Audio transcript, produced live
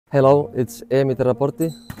Hello, it's Eemi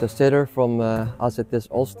Tervaportti, the skater from AZS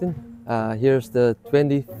Olsztyn. Here's the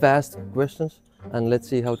 20 fast questions and let's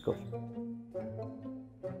see how it goes.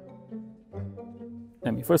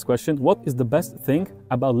 Eemi, first question, what is the best thing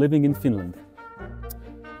about living in Finland?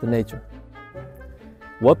 The nature.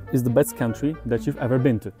 What is the best country that you've ever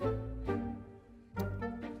been to?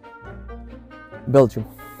 Belgium.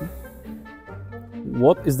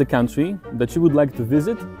 What is the country that you would like to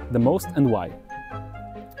visit the most and why?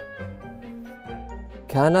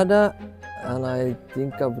 Canada, and I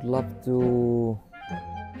think I would love to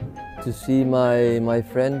see my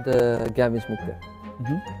friend Gavin Smith there.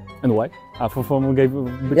 And why? Because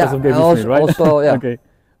of Gavin also, Smith, right? Also, yeah.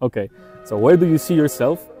 Okay. So where do you see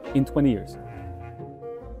yourself in 20 years?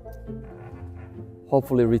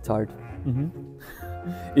 Hopefully retired.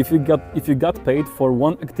 If you got paid for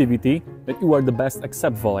one activity that you are the best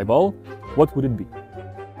except volleyball, what would it be?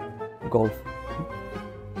 Golf.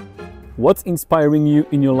 What's inspiring you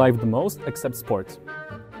in your life the most except sports?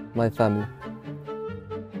 My family.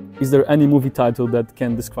 Is there any movie title that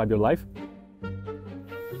can describe your life?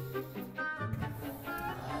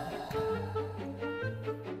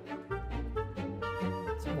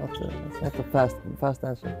 It's not a fast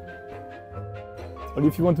answer. Or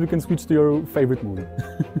if you want, we can switch to your favorite movie.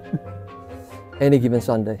 Any Given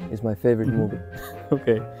Sunday is my favorite movie.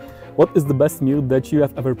 Okay. What is the best meal that you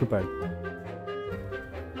have ever prepared?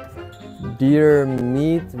 Deer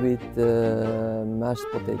meat with mashed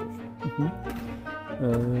potatoes.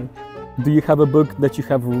 Do you have a book that you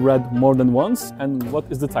have read more than once? And what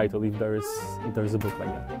is the title if there is a book like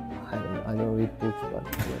that? I don't read books, but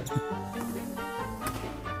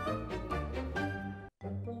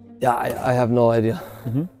yeah, I have no idea.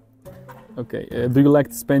 Okay. Do you like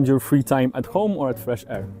to spend your free time at home or at fresh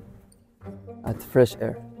air? At fresh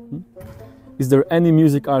air. Is there any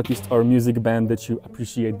music artist or music band that you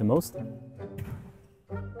appreciate the most?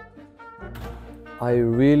 I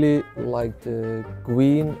really liked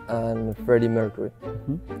Queen and Freddie Mercury.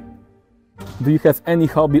 Do you have any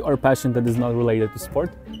hobby or passion that is not related to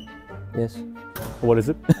sport? Yes. What is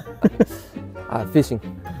it? Fishing.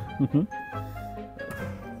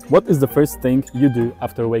 What is the first thing you do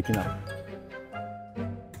after waking up?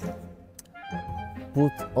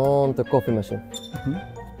 Put on the coffee machine.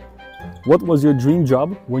 What was your dream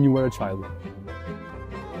job when you were a child?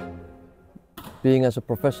 Being as a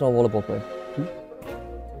professional volleyball player.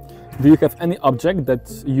 Do you have any object that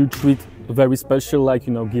you treat very special, like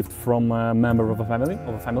gift from a member of a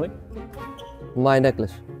family? My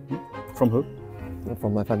necklace. From who?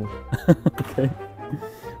 From my family. Okay.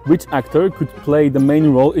 Which actor could play the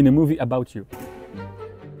main role in a movie about you?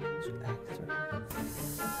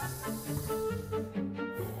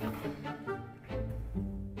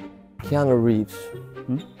 Keanu Reeves.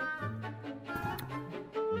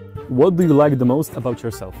 What do you like the most about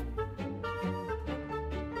yourself?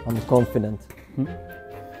 I'm confident.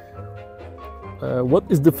 What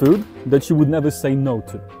is the food that you would never say no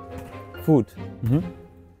to? Food.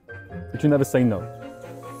 That you never say no?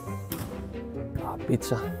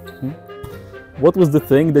 Pizza. What was the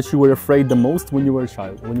thing that you were afraid the most when you were a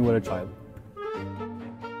child?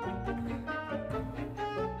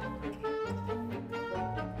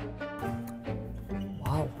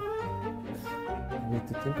 Wow. I need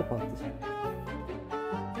to think about this.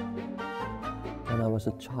 When I was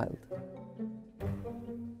a child,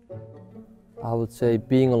 I would say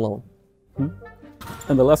being alone.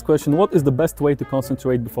 And the last question, what is the best way to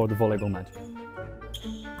concentrate before the volleyball match?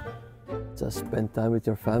 Just spend time with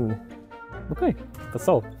your family. Okay, that's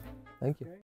all. Thank you.